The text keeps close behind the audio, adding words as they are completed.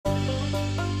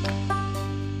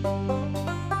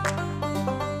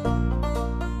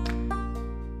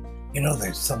You know,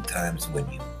 there's sometimes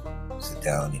when you sit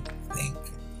down and you think,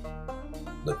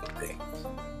 look at things,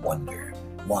 wonder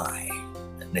why,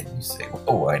 and then you say,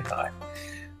 well, why not?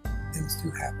 Things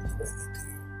do happen the way they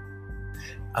do.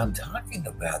 I'm talking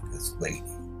about this lady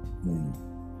who,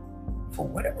 for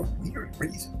whatever weird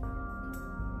reason,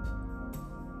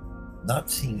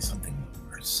 not seeing something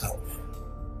herself,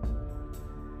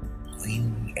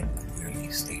 plainly and clearly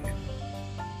stated,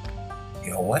 you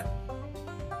know what?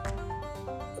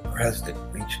 The president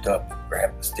reached up and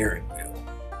grabbed the steering wheel,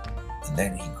 and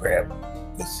then he grabbed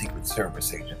the Secret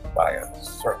Service agent by a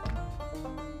throat.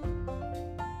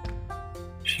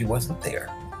 She wasn't there.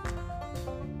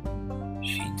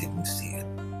 She didn't see it.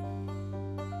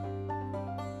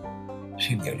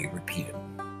 She merely repeated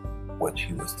what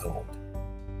she was told.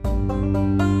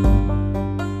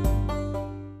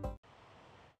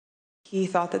 He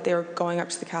thought that they were going up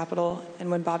to the Capitol, and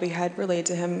when Bobby had relayed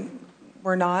to him,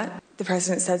 we're not, the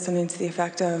president said something to the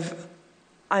effect of,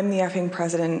 I'm the effing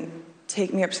president,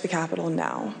 take me up to the Capitol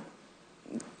now.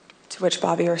 To which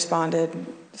Bobby responded,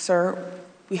 sir,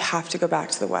 we have to go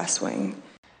back to the West Wing.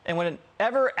 And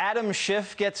whenever Adam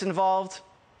Schiff gets involved,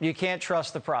 you can't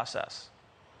trust the process.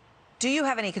 Do you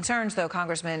have any concerns, though,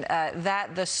 Congressman,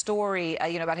 that the story,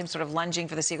 about him sort of lunging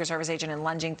for the Secret Service agent and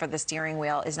lunging for the steering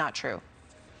wheel is not true?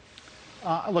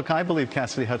 Look, I believe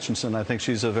Cassidy Hutchinson. I think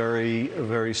she's a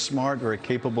very smart, very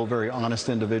capable, very honest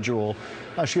individual.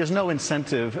 She has no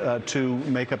incentive to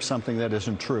make up something that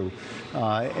isn't true.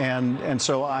 And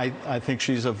so I think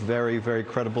she's a very, very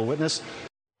credible witness.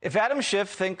 If Adam Schiff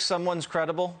thinks someone's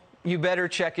credible, you better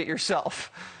check it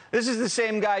yourself. This is the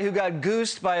same guy who got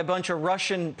goosed by a bunch of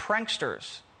Russian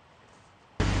pranksters.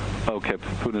 Okay,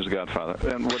 Putin's godfather.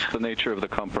 And what's the nature of the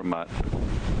compromise?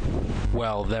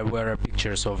 Well, there were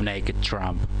pictures of naked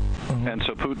Trump. And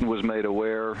so Putin was made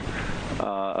aware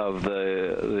of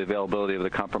the availability of the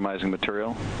compromising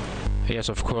material? Yes,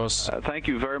 of course. Thank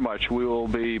you very much. We will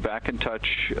be back in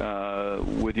touch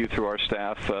with you through our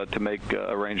staff to make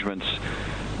arrangements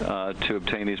to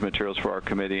obtain these materials for our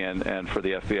committee and for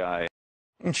the FBI.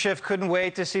 And Schiff couldn't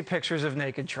wait to see pictures of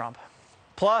naked Trump.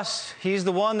 Plus, he's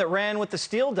the one that ran with the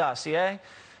Steele dossier.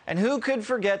 And who could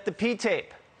forget the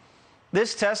P-tape?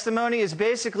 This testimony is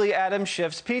basically Adam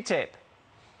Schiff's P-tape.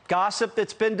 Gossip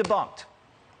that's been debunked,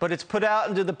 but it's put out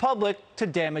into the public to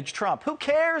damage Trump. Who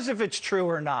cares if it's true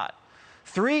or not?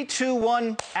 3, 2,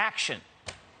 1, action.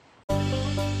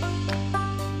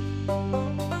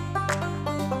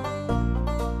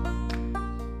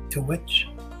 To which,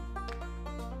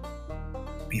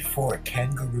 before a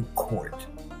kangaroo court,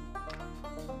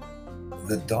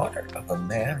 the daughter of a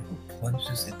man who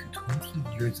plunges into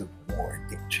 20 years of war,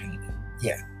 Dick Cheney,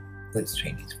 yeah, Liz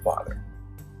Cheney's father,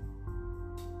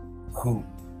 who,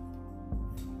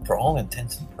 for all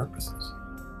intents and purposes,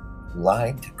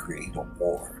 lied to create a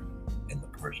war in the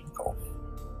Persian Gulf.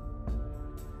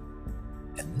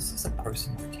 And this is a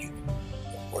person we're taking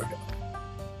the word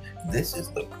of. This is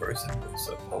the person we're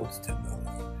supposed to know.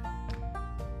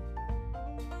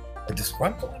 A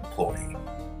disgruntled employee,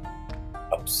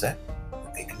 upset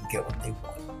that they didn't get what they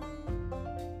wanted,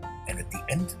 and at the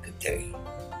end of the day,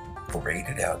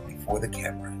 paraded out before the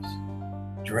cameras,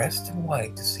 dressed in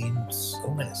white to seem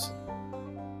so innocent.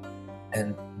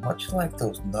 And much like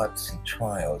those Nazi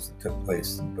trials that took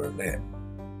place in Berlin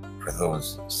for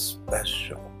those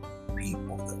special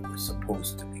people that were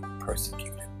supposed to be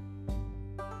persecuted,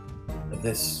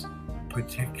 this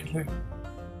particular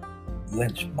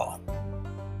lynch mob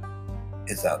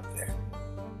is out there.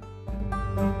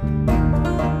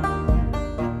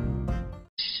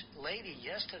 This lady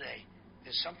yesterday,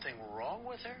 is something wrong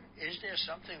with her? Is there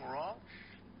something wrong?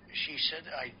 She said,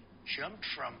 I jumped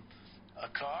from a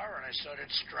car and I started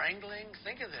strangling.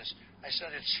 Think of this. I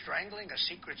started strangling a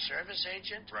Secret Service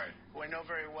agent who I know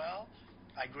very well.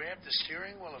 I grabbed the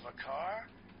steering wheel of a car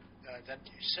that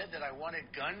said that I wanted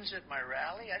guns at my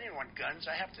rally. I didn't want guns.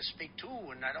 I have to speak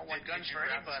too, and I don't want guns for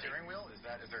anybody. The steering wheel? Is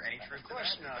there any truth to that? Of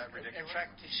course not. Is that ridiculous? In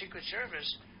fact, the Secret Service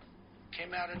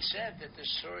came out and said that this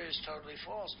story is totally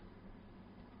false.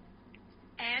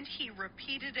 And he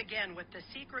repeated again what the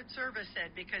Secret Service said,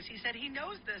 because he said he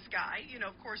knows this guy,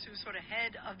 of course, who's sort of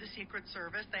head of the Secret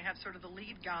Service. They have sort of the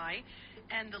lead guy.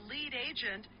 And the lead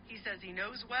agent, he says he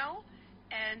knows well,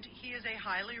 and he is a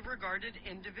highly regarded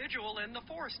individual in the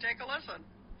force. Take a listen.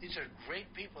 These are great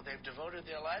people. They've devoted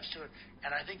their lives to it.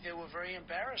 And I think they were very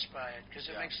embarrassed by it because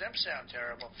it makes them sound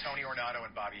terrible. Tony Ornato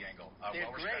and Bobby Engel. They're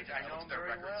great. I know them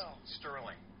very well.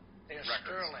 Sterling. They are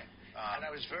sterling. And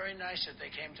I was very nice that they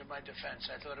came to my defense.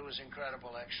 I thought it was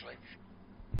incredible, actually.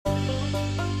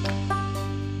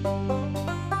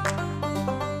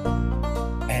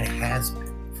 And has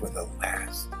been for the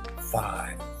last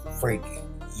 5 freaking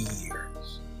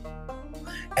years.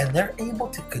 And they're able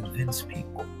to convince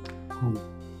people who,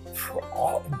 for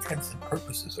all intents and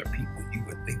purposes, are people you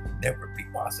would think would never be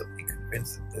possibly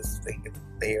convinced that this thing that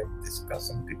they're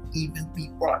discussing could even be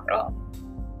brought up.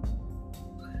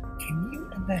 Can you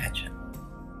imagine?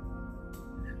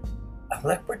 A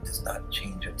leopard does not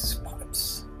change its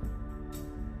spots.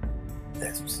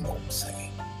 That's what Snow's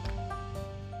saying.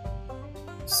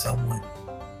 Someone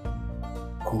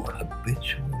who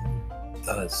habitually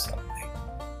does something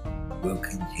will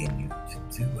continue to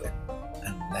do it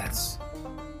unless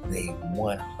they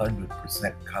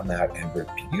 100% come out and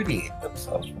repudiate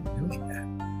themselves from doing that.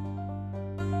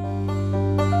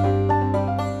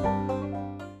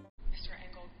 Mr.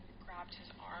 Engel grabbed his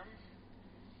arm,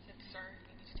 said, "Sir,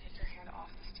 you need to take your hand off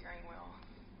the steering wheel.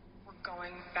 We're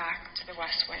going back to the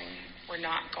West Wing. We're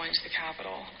not going to the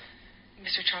Capitol."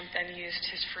 Mr. Trump then used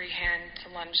his free hand to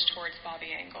lunge towards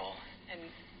Bobby Engel. And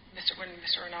when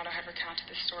Mr. Renato had recounted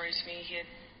this story to me, he had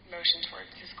motioned towards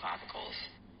his clavicles.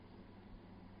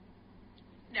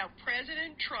 Now,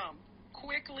 President Trump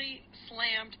quickly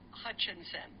slammed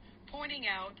Hutchinson, pointing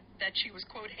out that she was,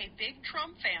 quote, a big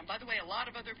Trump fan. By the way, a lot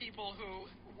of other people who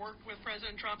worked with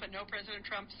President Trump and know President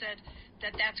Trump said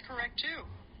that that's correct, too,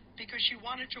 because she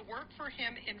wanted to work for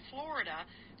him in Florida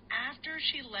after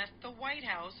she left the White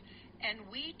House, and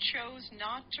we chose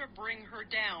not to bring her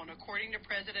down, according to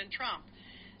President Trump.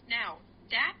 Now,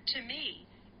 that, to me,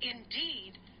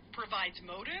 indeed provides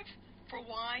motive for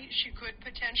why she could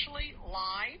potentially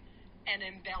lie and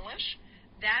embellish.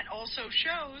 That also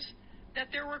shows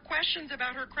that there were questions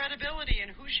about her credibility and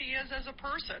who she is as a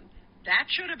person. That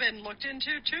should have been looked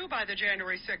into, too, by the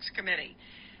January 6th committee.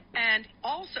 And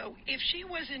also, if she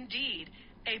was indeed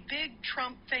a big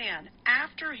Trump fan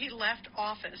after he left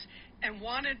office and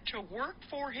wanted to work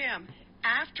for him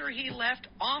after he left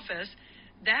office,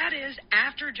 that is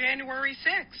after January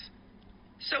 6th.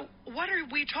 So what are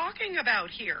we talking about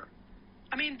here?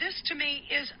 I mean, this to me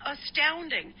is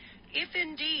astounding. If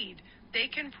indeed they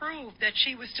can prove that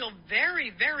she was still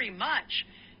very, very much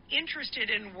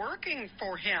interested in working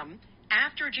for him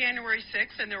after January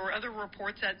 6th, and there were other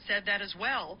reports that said that as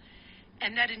well,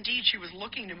 and that indeed she was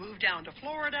looking to move down to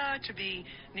Florida, to be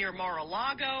near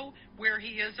Mar-a-Lago, where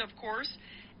he is, of course,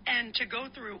 and to go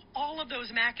through all of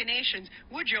those machinations.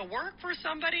 Would you work for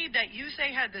somebody that you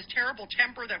say had this terrible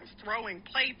temper that was throwing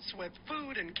plates with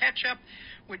food and ketchup?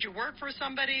 Would you work for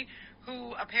somebody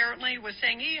who apparently was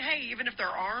saying, hey, even if they're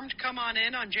armed, come on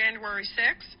in on January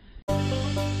 6th?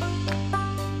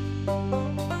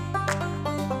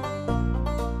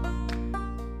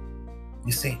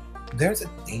 You see, there's a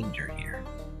danger here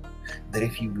that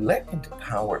if you let into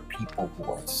power people who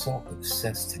are so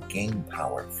obsessed to gain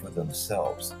power for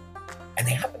themselves, and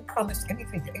they haven't promised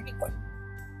anything to anyone,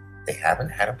 they haven't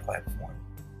had a platform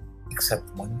except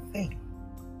one thing: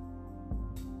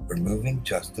 removing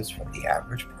justice from the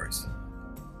average person,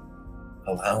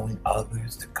 allowing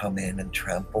others to come in and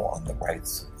trample on the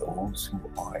rights of those who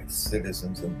are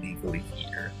citizens and legally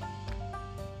here,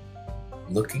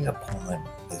 looking upon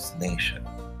this nation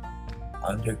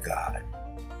under God,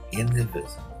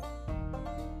 indivisible,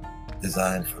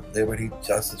 designed for liberty,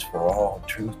 justice for all,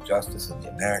 truth, justice, and the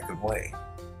American way.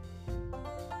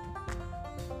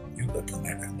 You're looking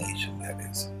at a nation that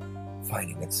is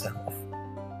fighting itself.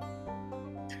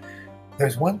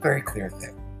 There's one very clear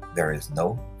thing. There is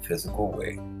no physical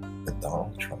way that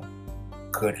Donald Trump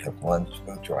could have lunged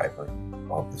the driver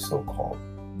of the so-called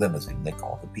limousine they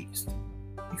call the Beast,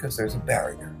 because there's a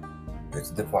barrier, there's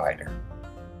a divider.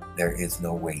 There is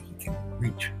no way he can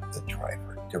reach the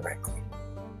driver directly,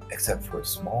 except for a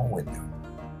small window.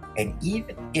 And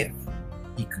even if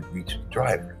he could reach the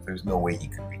driver, there's no way he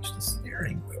could reach the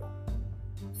steering wheel.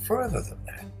 Further than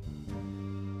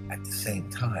that, at the same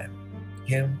time,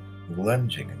 him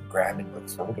lunging and grabbing the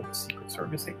throat of a Secret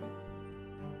Service agent,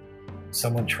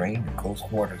 someone trained in close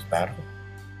quarters battle,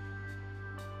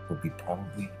 would be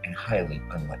probably and highly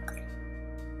unlikely.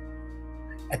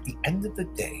 At the end of the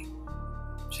day,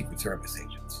 Secret Service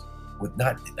agents would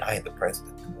not deny the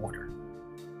president an order,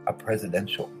 a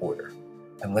presidential order,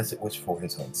 unless it was for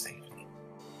his own safety.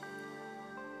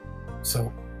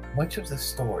 So much of this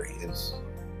story is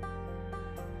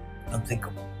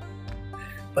unthinkable.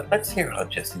 But let's hear how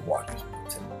Jesse Waters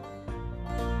puts it.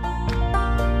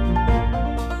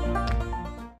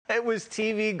 It was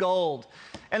TV gold,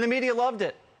 and the media loved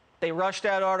it. They rushed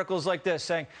out articles like this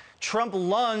saying, Trump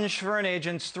lunged for an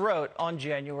agent's throat on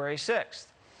January 6th.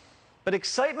 But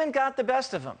excitement got the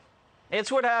best of him.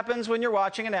 It's what happens when you're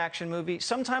watching an action movie.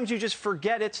 Sometimes you just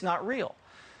forget it's not real.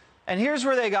 And here's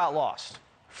where they got lost.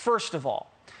 First of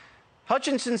all,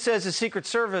 Hutchinson says a Secret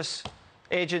Service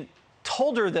agent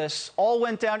told her this all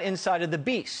went down inside of the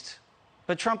Beast.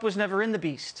 But Trump was never in the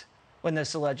Beast when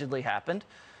this allegedly happened.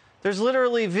 There's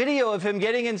literally video of him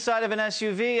getting inside of an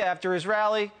SUV after his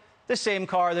rally, the same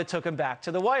car that took him back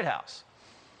to the White House.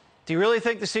 Do you really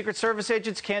think the Secret Service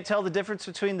agents can't tell the difference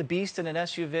between the Beast and an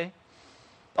SUV?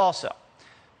 Also,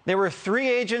 there were 3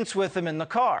 agents with him in the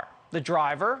car: the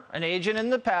driver, an agent in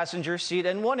the passenger seat,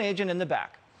 and 1 agent in the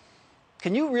back.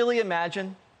 Can you really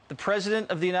imagine the President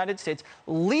of the United States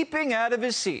leaping out of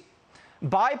his seat,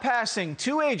 bypassing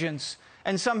 2 agents,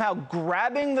 and somehow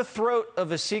grabbing the throat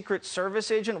of a Secret Service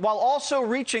agent while also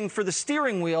reaching for the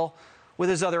steering wheel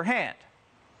with his other hand?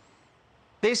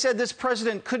 They said this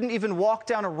president couldn't even walk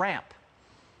down a ramp.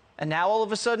 And now all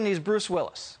of a sudden he's Bruce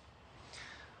Willis.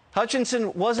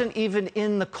 Hutchinson wasn't even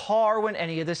in the car when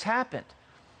any of this happened.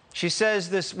 She says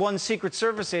this one Secret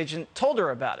Service agent told her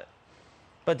about it.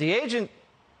 But the agent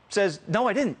says, no,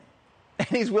 I didn't. And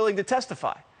he's willing to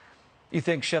testify. You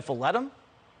think Schiff will let him?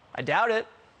 I doubt it.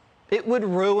 It would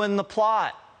ruin the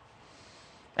plot.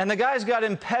 And the guy's got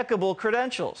impeccable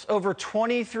credentials, over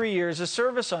 23 years of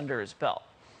service under his belt.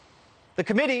 The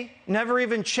committee never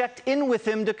even checked in with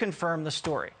him to confirm the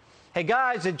story. Hey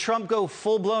guys, did Trump go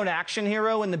full-blown action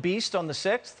hero in the Beast on the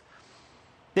 6th?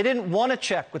 They didn't want to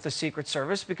check with the Secret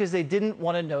Service because they didn't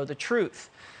want to know the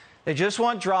truth. They just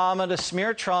want drama to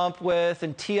smear Trump with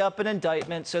and tee up an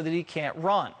indictment so that he can't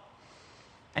run.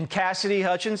 And Cassidy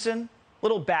Hutchinson,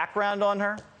 little background on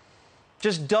her,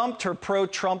 just dumped her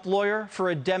pro-Trump lawyer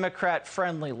for a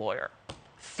Democrat-friendly lawyer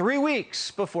 3 weeks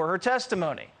before her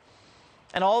testimony.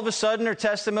 And all of a sudden, her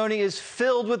testimony is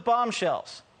filled with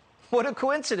bombshells. What a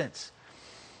coincidence.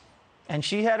 And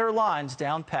she had her lines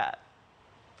down pat.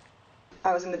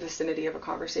 I was in the vicinity of a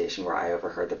conversation where I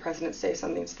overheard the president say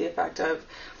something to the effect of,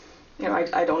 you know,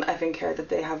 I don't effing care that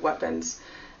they have weapons.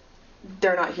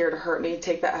 They're not here to hurt me.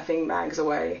 Take the effing mags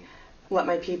away. Let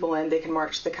my people in. They can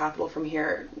march to the Capitol from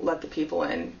here. Let the people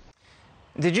in.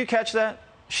 Did you catch that?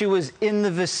 She was in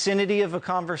the vicinity of a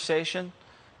conversation,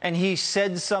 and he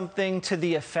said something to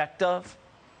the effect of.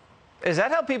 Is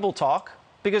that how people talk?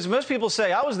 Because most people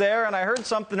say, I was there and I heard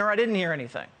something or I didn't hear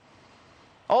anything.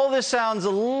 All this sounds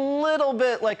a little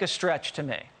bit like a stretch to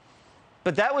me.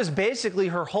 But that was basically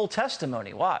her whole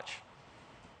testimony. Watch.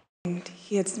 And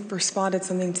he had responded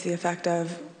something to the effect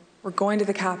of, we're going to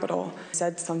the Capitol.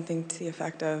 Said something to the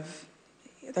effect of,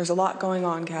 there's a lot going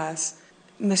on, Cass.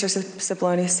 Mr.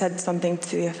 Cipollone said something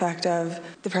to the effect of,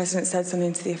 the president said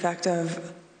something to the effect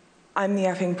of, I'm the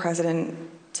effing president.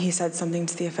 He said something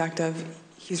to the effect of,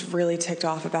 he's really ticked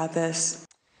off about this.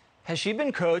 Has she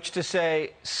been coached to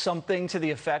say something to the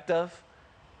effect of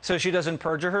so she doesn't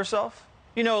perjure herself?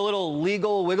 You know, a little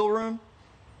legal wiggle room?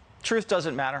 Truth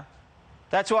doesn't matter.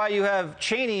 That's why you have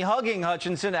Cheney hugging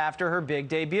Hutchinson after her big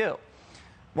debut.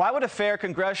 Why would a fair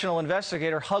congressional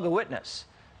investigator hug a witness?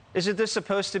 Isn't this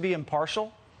supposed to be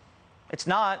impartial? It's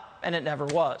not, and it never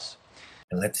was.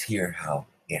 And let's hear how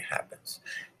it happens.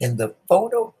 In the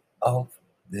photo of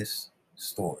this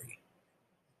story,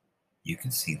 you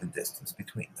can see the distance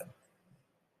between them.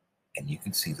 And you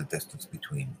can see the distance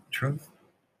between truth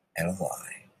and a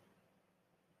lie.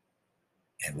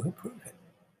 And we'll prove it.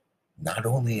 Not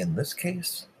only in this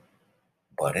case,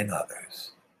 but in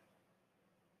others.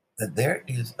 That there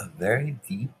is a very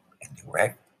deep and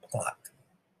direct plot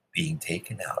being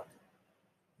taken out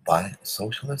by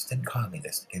socialists and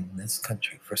communists in this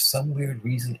country for some weird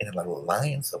reason in an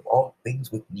alliance of all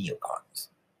things with neocons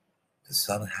to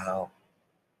somehow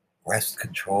wrest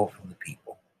control from the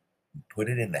people and put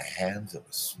it in the hands of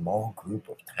a small group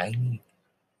of tiny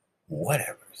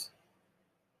whatevers.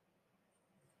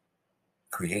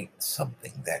 Create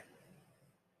something that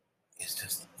is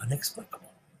just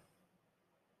inexplicable.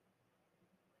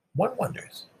 One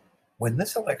wonders, when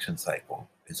this election cycle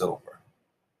is over,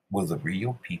 will the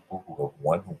real people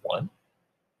who have won?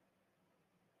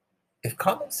 If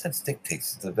common sense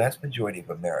dictates that the vast majority of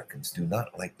Americans do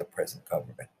not like the present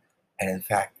government, and in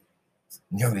fact,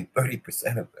 nearly 30%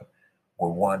 of them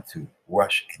will want to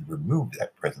rush and remove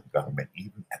that present government,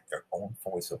 even at their own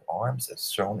force of arms,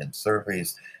 as shown in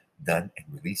surveys done and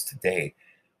released today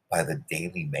by the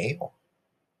Daily Mail,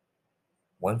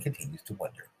 one continues to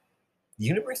wonder. The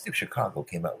University of Chicago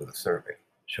came out with a survey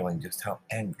showing just how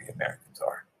angry Americans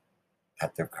are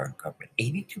at their current government.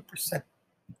 82%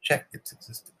 reject its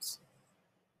existence.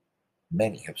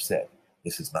 Many have said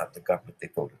this is not the government they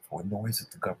voted for, nor is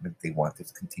it the government they want to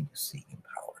continue seeing in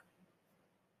power.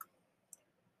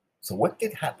 So what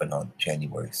did happen on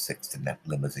January 6th in that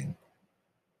limousine?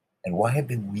 And why have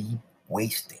we been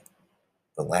wasting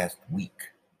the last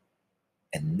week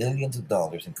and millions of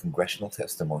dollars in congressional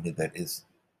testimony that is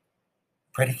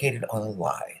predicated on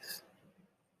lies,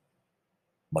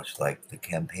 much like the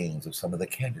campaigns of some of the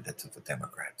candidates of the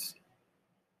Democrats,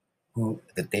 who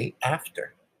the day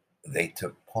after they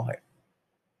took part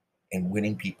in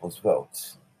winning people's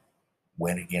votes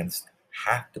went against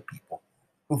half the people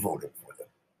who voted for them.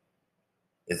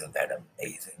 Isn't that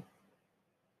amazing?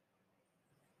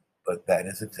 But that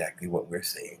is exactly what we're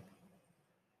seeing.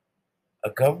 A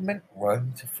government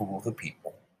run to fool the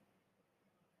people.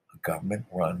 A government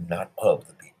run not of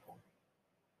the people.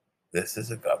 This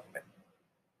is a government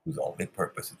whose only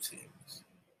purpose, it seems,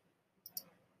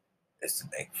 is to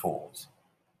make fools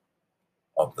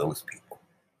of those people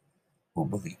who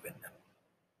believe in them.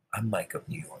 I'm Mike of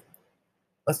New York.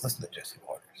 Let's listen to Jesse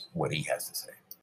Waters, what he has to say.